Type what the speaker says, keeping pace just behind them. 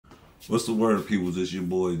What's the word, people? This your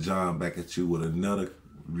boy John back at you with another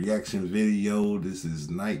reaction video. This is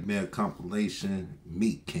Nightmare Compilation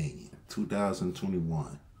Meatcanyon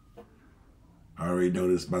 2021. I already know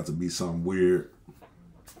this is about to be something weird.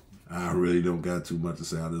 I really don't got too much to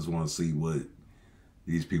say. I just want to see what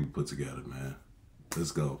these people put together, man.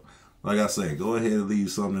 Let's go. Like I said, go ahead and leave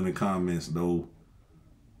something in the comments, though.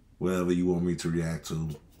 Whatever you want me to react to.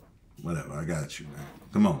 Whatever, I got you, man.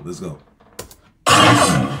 Come on, let's go.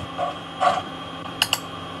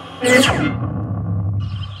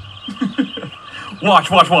 Watch.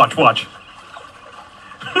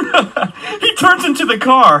 He turns into the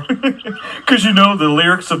car. Because you know the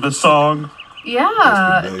lyrics of the song. Yeah,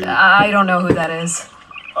 I don't know who that is.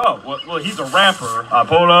 Oh, well he's a rapper.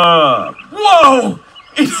 Pull up. Whoa!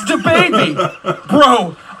 It's the baby!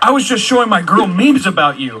 Bro, I was just showing my girl memes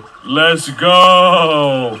about you. Let's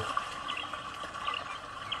go!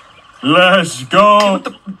 Let's go!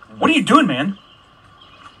 What are you doing, man?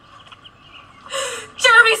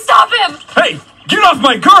 Jeremy, stop him! Hey, get off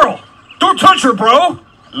my girl! Don't touch her, bro!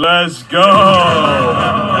 Let's go!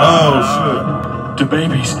 Oh, shit. The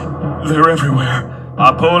babies, they're everywhere.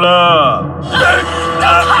 I pull up. Don't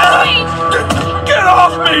touch me! Get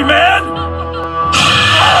off me, man!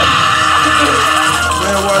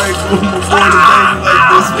 Man, why they doing the boy the baby like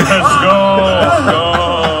this? Let's go!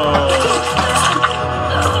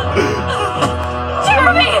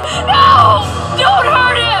 Jeremy, no! Don't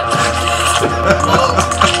hurt him!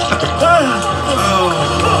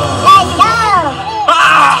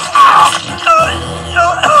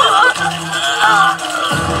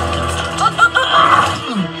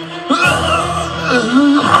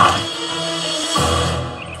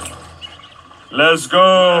 Let's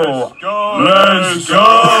go! Let's go!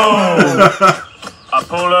 I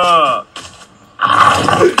pull up.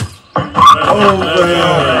 Oh,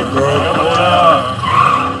 man, bro. Pull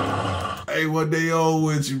up. Hey, what they own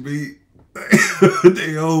with you, B?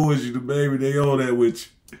 They own with you, the baby. They own that with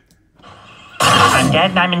you. I'm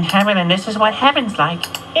dead and I'm in heaven, and this is what heaven's like.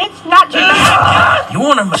 It's not too bad. You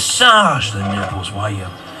want to massage the nipples while you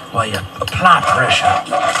apply pressure.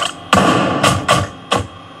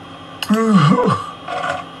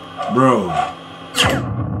 Bro,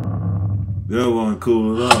 that wasn't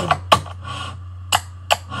cool at all.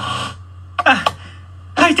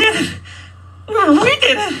 I did it. We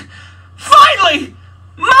did it. Finally.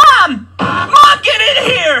 Mom, get in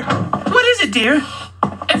here. What is it, dear?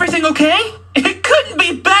 Everything okay? It couldn't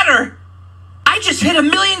be better. I just hit 1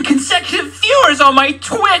 million consecutive viewers on my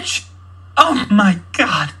Twitch. Oh my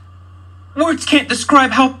God. Words can't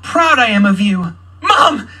describe how proud I am of you.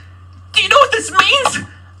 Mom, do you know what this means?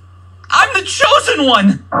 I'm the chosen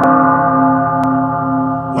one.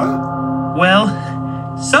 What? Well,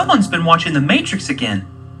 someone's been watching The Matrix again.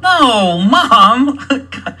 No, Mom.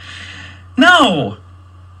 No.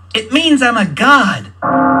 It means I'm a god.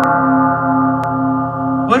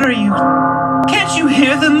 What are you? Can't you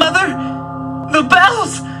hear them, Mother? The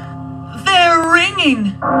bells! They're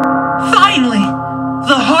ringing. Finally,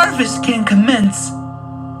 the harvest can commence.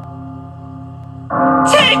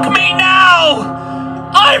 Take me now!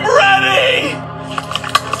 I'm ready!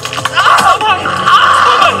 Oh my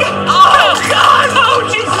God! Oh God! Oh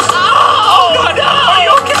Jesus! Oh God! Are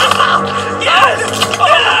you okay? Yes!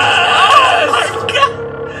 Yes!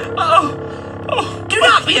 Oh! Do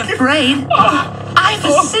not be afraid. I've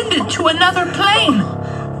ascended to another plane.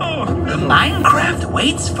 The Minecraft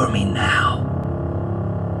waits for me now.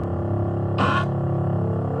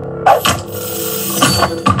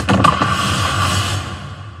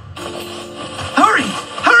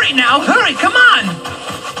 Hurry now, hurry, come on!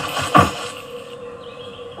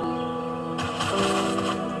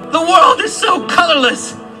 The world is so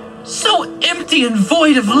colorless, so empty and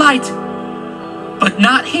void of light. But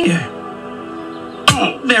not here.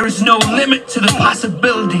 There is no limit to the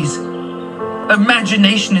possibilities.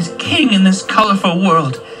 Imagination is king in this colorful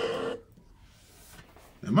world.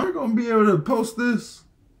 Am I gonna be able to post this?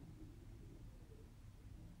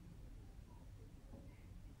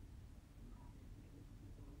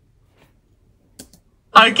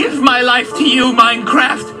 I give my life to you,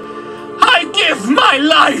 Minecraft. I give my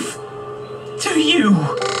life to you.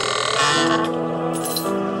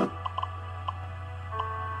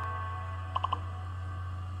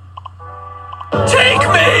 Take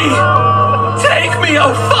me! Take me,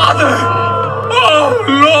 oh Father! Oh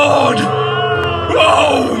Lord!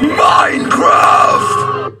 Oh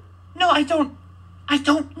Minecraft! No, I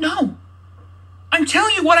don't know. I'm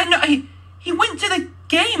telling you what I know. He went to the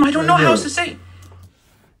game. I don't know how else to say it.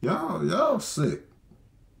 Y'all sick.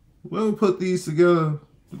 Whoever put these together,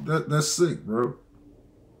 that's sick, bro.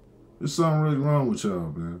 There's something really wrong with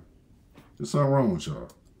y'all, man. There's something wrong with y'all.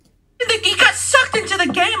 He got sucked into the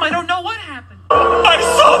game. I don't know what happened. I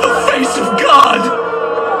saw the face of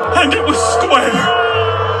God, and it was square.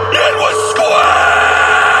 It was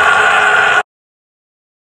square!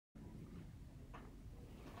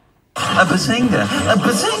 A bazinga! A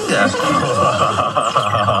bazinga!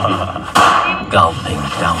 Gulping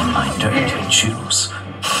down my dirty juice.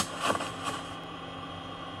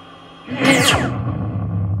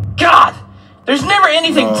 God! There's never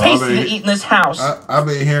anything tasty to eat in this house. I've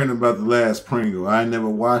been hearing about the last Pringle. I never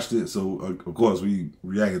watched it, so of course we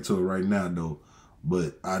reacted to it right now though.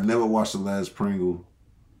 But I never watched the last Pringle,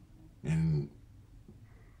 and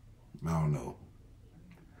I don't know.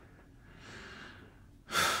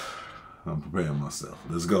 I'm preparing myself.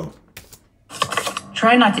 Let's go.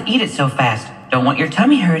 Try not to eat it so fast. Don't want your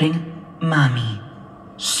tummy hurting, Mommy.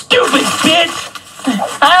 Stupid bitch!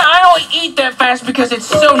 I don't eat that fast because it's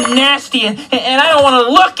so nasty and I don't want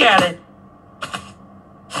to look at it.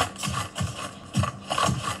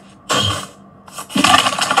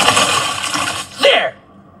 There!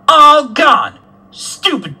 All gone.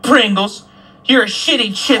 Stupid Pringles. You're a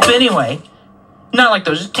shitty chip anyway. Not like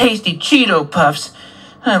those tasty Cheeto Puffs.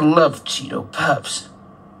 I love Cheeto Puffs.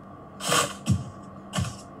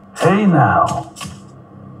 Hey now.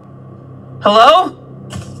 Hello?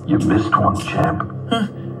 You missed one, champ.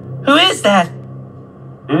 Who is that?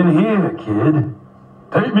 In here, kid.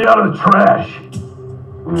 Take me out of the trash.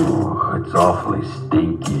 Ooh, it's awfully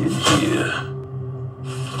stinky in here.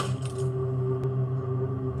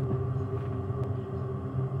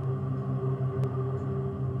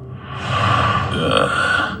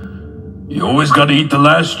 You always gotta eat the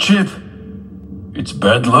last chip. It's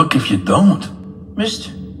bad luck if you don't.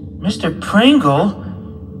 Mr. Pringle?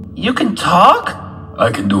 You can talk? I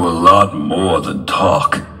can do a lot more than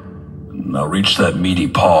talk. Now reach that meaty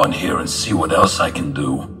paw in here and see what else I can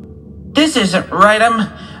do. This isn't right.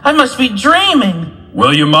 I must be dreaming.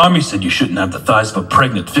 Well, your mommy said you shouldn't have the thighs of a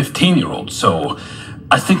pregnant 15-year-old, so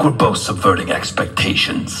I think we're both subverting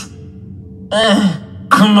expectations.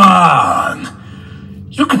 Come on!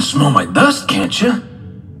 You can smell my dust, can't you?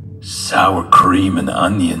 Sour cream and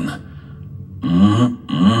onion.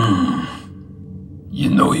 You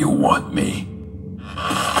know you want me.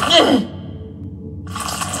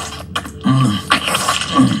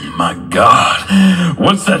 My God,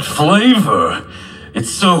 what's that flavor?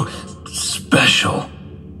 It's so special.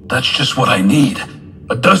 That's just what I need.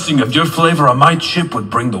 A dusting of your flavor on my chip would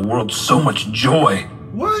bring the world so much joy.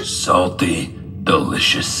 What? Salty,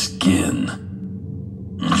 delicious skin.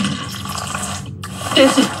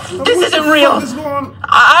 This isn't real.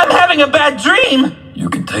 I'm having a bad dream. You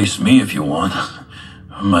can taste me if you want.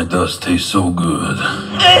 My dust tastes so good.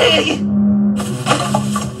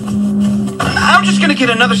 I'm just gonna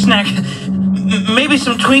get another snack. Maybe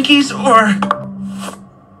some Twinkies or...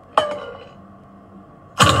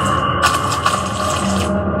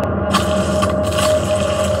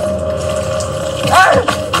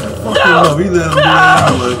 No! He let him get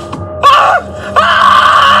out of the way.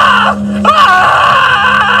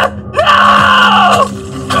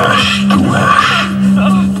 Ash to ash.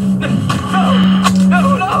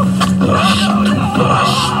 Dust to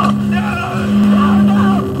dust.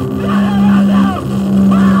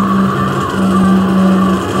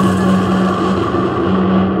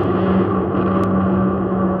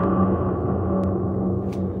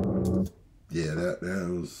 Yeah,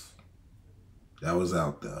 that was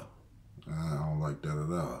out there. I don't like that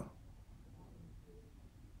at all.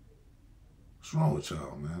 What's wrong with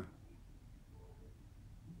y'all, man?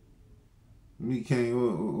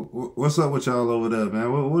 Meatcanyon, what's up with y'all over there,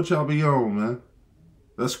 man? What y'all be on, man?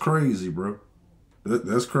 That's crazy, bro.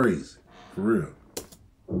 That's crazy. For real.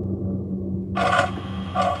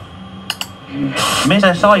 Miss,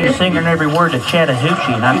 I saw you singing every word to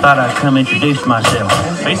Chattahoochee, and I thought I'd come introduce myself.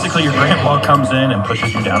 Basically, your grandpa comes in and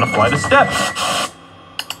pushes you down a flight of steps.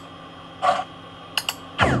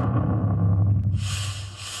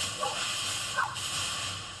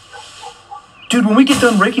 Dude, when we get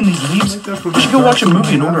done raking these leaves, we should go watch a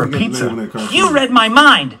movie and order a pizza. You read my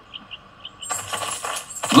mind.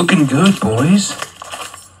 Looking good, boys.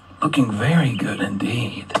 Looking very good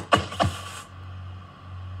indeed.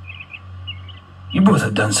 You both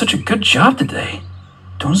have done such a good job today.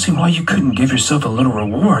 Don't see why you couldn't give yourself a little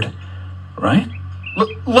reward, right?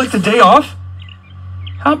 Like the day off?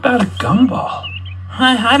 How about a gumball?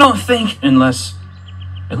 I don't think... Unless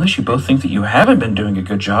you both think that you haven't been doing a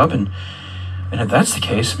good job, and if that's the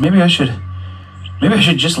case, maybe I should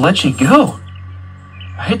just let you go.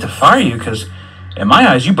 I hate to fire you, because in my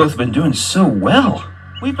eyes, you both have been doing so well.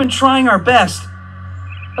 We've been trying our best.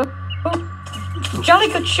 Jolly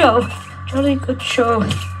good show. Really good show.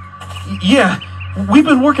 Yeah, we've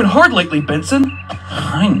been working hard lately, Benson.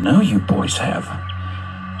 I know you boys have.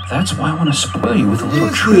 That's why I want to spoil you with a little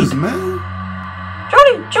treat. This, man?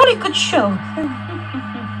 Jolly good show.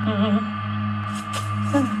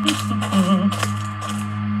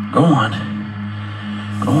 Go on.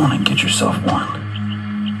 Go on and get yourself one.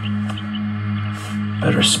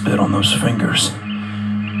 Better spit on those fingers.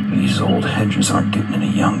 These old hedges aren't getting any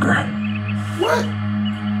younger. What?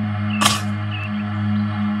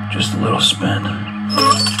 Just a little spin.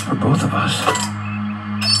 For both of us.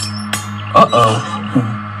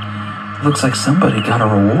 Uh-oh. Looks like somebody got a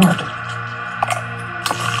reward.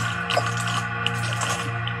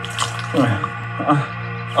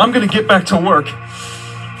 I'm gonna get back to work.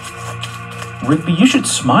 Rigby, you should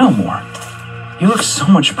smile more. You look so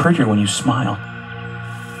much prettier when you smile.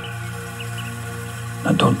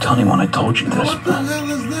 Now don't tell anyone I told you this, What the hell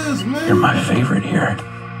is this, man? you're my favorite here.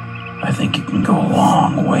 I think you can go a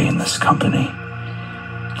long way in this company.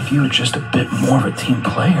 If you were just a bit more of a team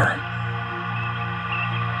player.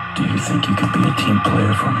 Do you think you could be a team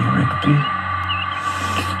player for me, Rigby?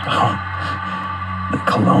 Oh, the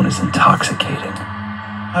cologne is intoxicating.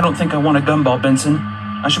 I don't think I want a gumball, Benson.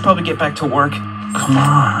 I should probably get back to work. Come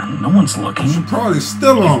on, no one's looking. You probably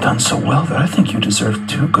still on. You've done so well that I think you deserve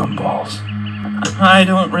 2 gumballs. I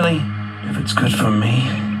don't really... If it's good for me,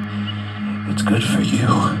 it's good for you.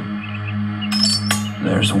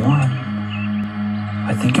 There's one.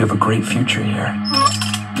 I think you have a great future here.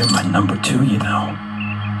 You're my number 2, you know.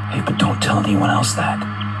 Hey, but don't tell anyone else that.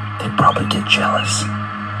 They'd probably get jealous.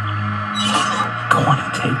 Go on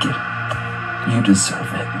and take it. You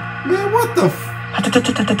deserve it. Man, what the f...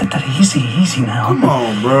 Easy now. Come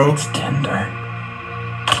on, bro. It's tender.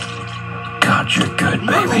 God, you're good, I'm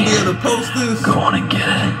not gonna baby. be able to post this. Go on and get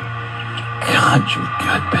it. God, you're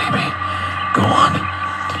good, baby. Go on.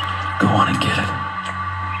 Go on and get it.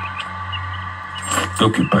 Go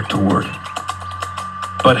get back to work.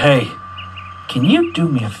 But hey, can you do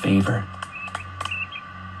me a favor?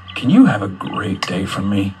 Can you have a great day for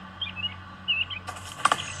me?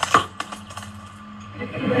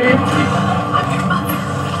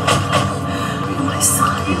 My son.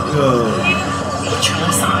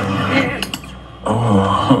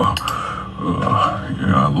 Oh,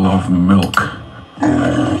 yeah, I love milk.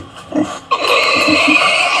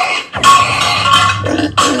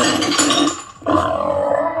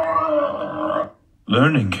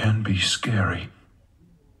 Learning can be scary,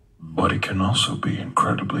 but it can also be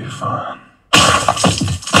incredibly fun.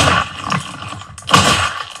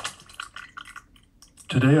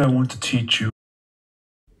 Today I want to teach you.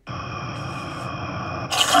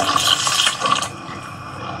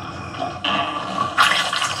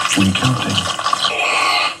 When counting,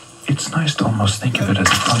 it's nice to almost think of it as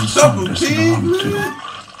a fun song to sing along to.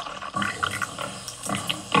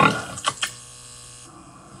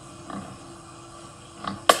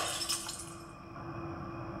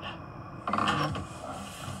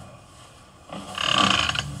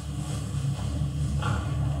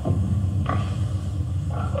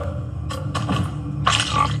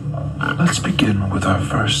 Let's begin with our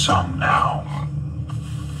first song now.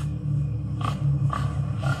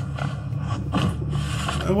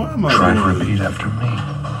 Why am I Try to doing repeat after me.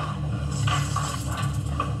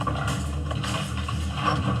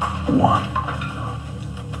 1,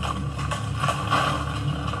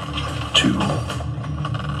 2,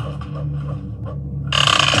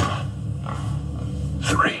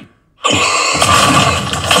 3.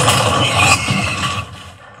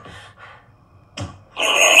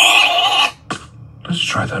 Let's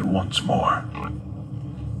try that once more.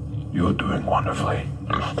 You're doing wonderfully.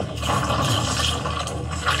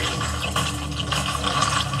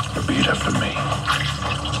 Repeat after me.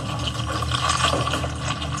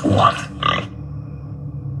 1,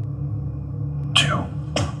 2,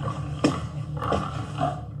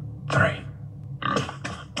 3.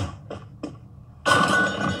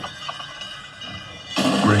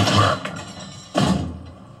 Great work.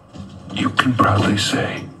 You can proudly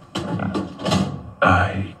say,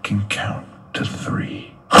 I can count to 3.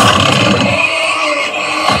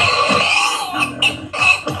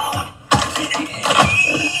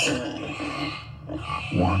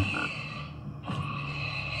 1,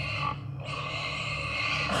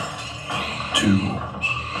 2,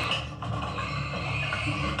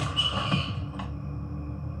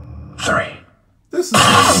 3. This is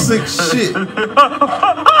some sick shit.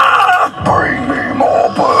 Bring me more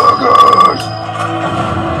burgers.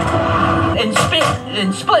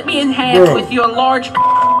 And split me in half Bro. with your large.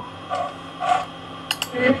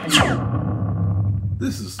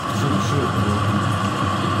 This is some shit, bro.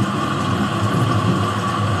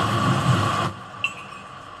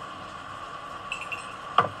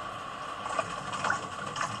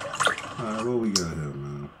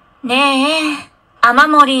 ねえ、雨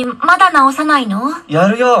漏りまだ直さないの？や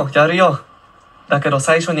るよ、やるよ。だけど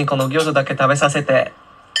最初にこの餃子だけ食べさせて。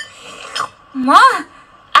もう、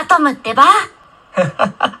アトムってば。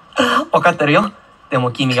わかってるよ。で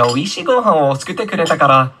も君が美味しいご飯を作ってくれたか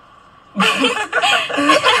ら。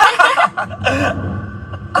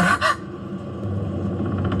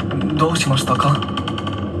どうしましたか？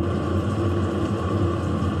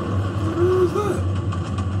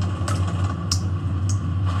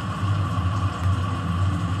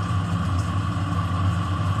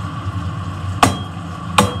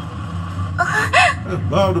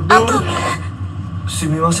す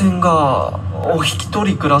みませんが、お引き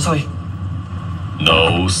取りください。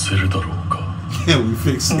直せるだろうか。Yeah, we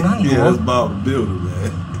fixed it. Nani? Yeah, that's Bob the Builder,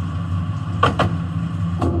 man.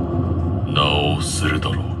 直せる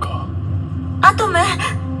だろうか。アトム、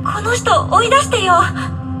この人追い出してよ。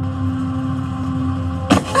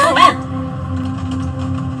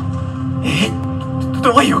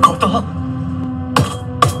どういうこと？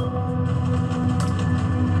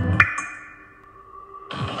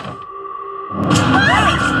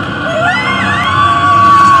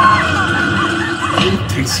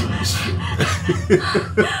今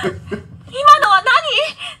のは何？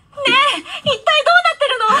ねえ、一体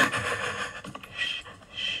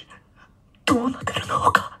どうなってる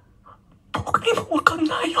のか、僕にもわかん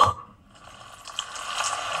ないよ。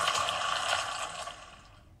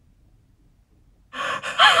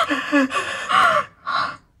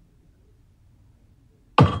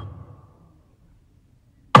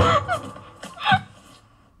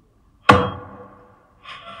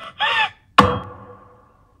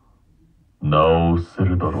直せ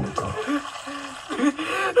るだろうか。あ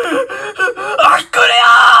っくれよ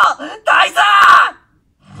大佐！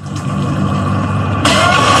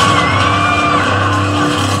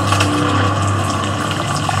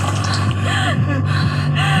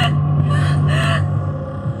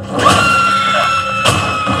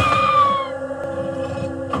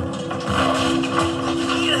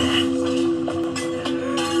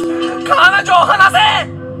彼女を離せ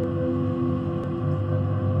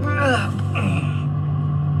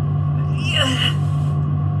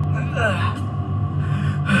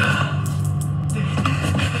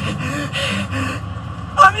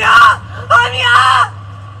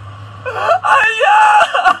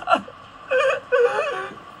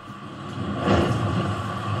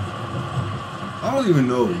！I don't even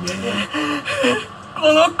know, man.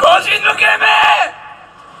 この個人のゲーム！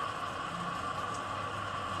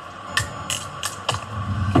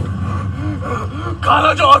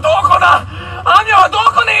彼女はどこだ？アミはど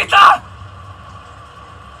こにいた？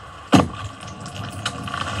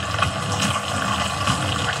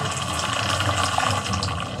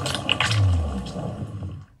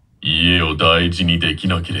家を大事にでき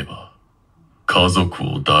なければ家族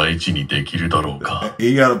を大事にできるだろうか。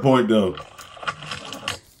He got a point though.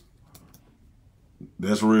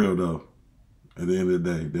 That's real though. At the end of the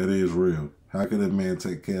day, that is real. How can that man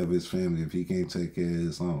take care of his family if he can't take care of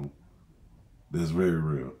his own? That's very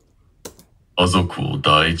real. 家族を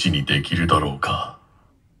大事にできるだろうか。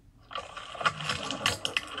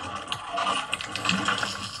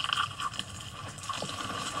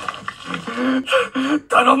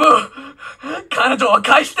頼む！彼女を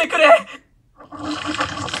返してくれ！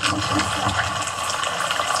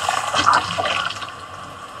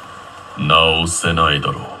直せない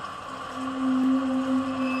だろう。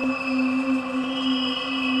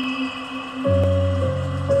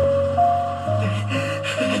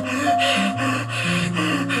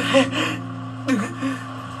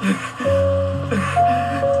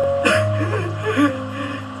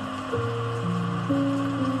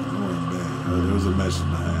There was a message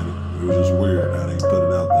behind it. It was just weird how they put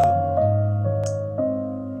it out there.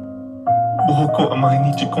 僕は毎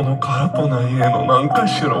日この空っぽな家の何か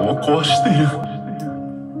しらを壊している。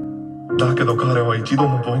だけど彼は一度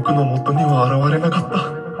も僕の元には現れなかっ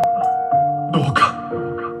た。どうか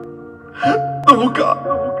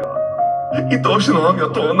愛おしのアミ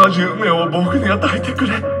ャと同じ夢を僕に与えてく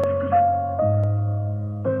れ。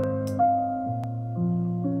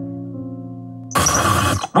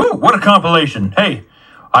Woo, what a compilation. Hey,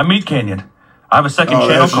 I'm Meatcanyon. I have a second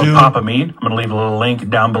channel called Papa Meat. I'm going to leave a little link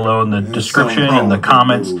down below in the description and the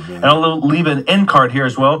comments. And I'll leave an end card here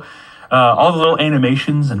as well. All the little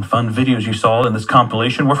animations and fun videos you saw in this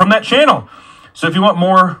compilation were from that channel. So if you want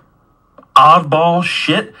more oddball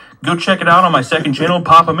shit, go check it out on my second channel,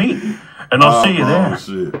 Papa Meat. And I'll see you there.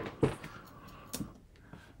 Shit.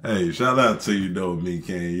 Hey, shout out to you though,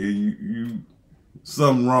 Meatcanyon. You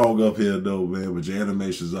something wrong up here though, man, but your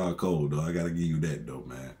animations are cold though. I gotta give you that though,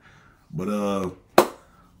 man. But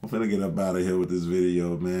I'm finna get up out of here with this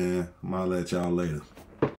video, man. I'm gonna let y'all later.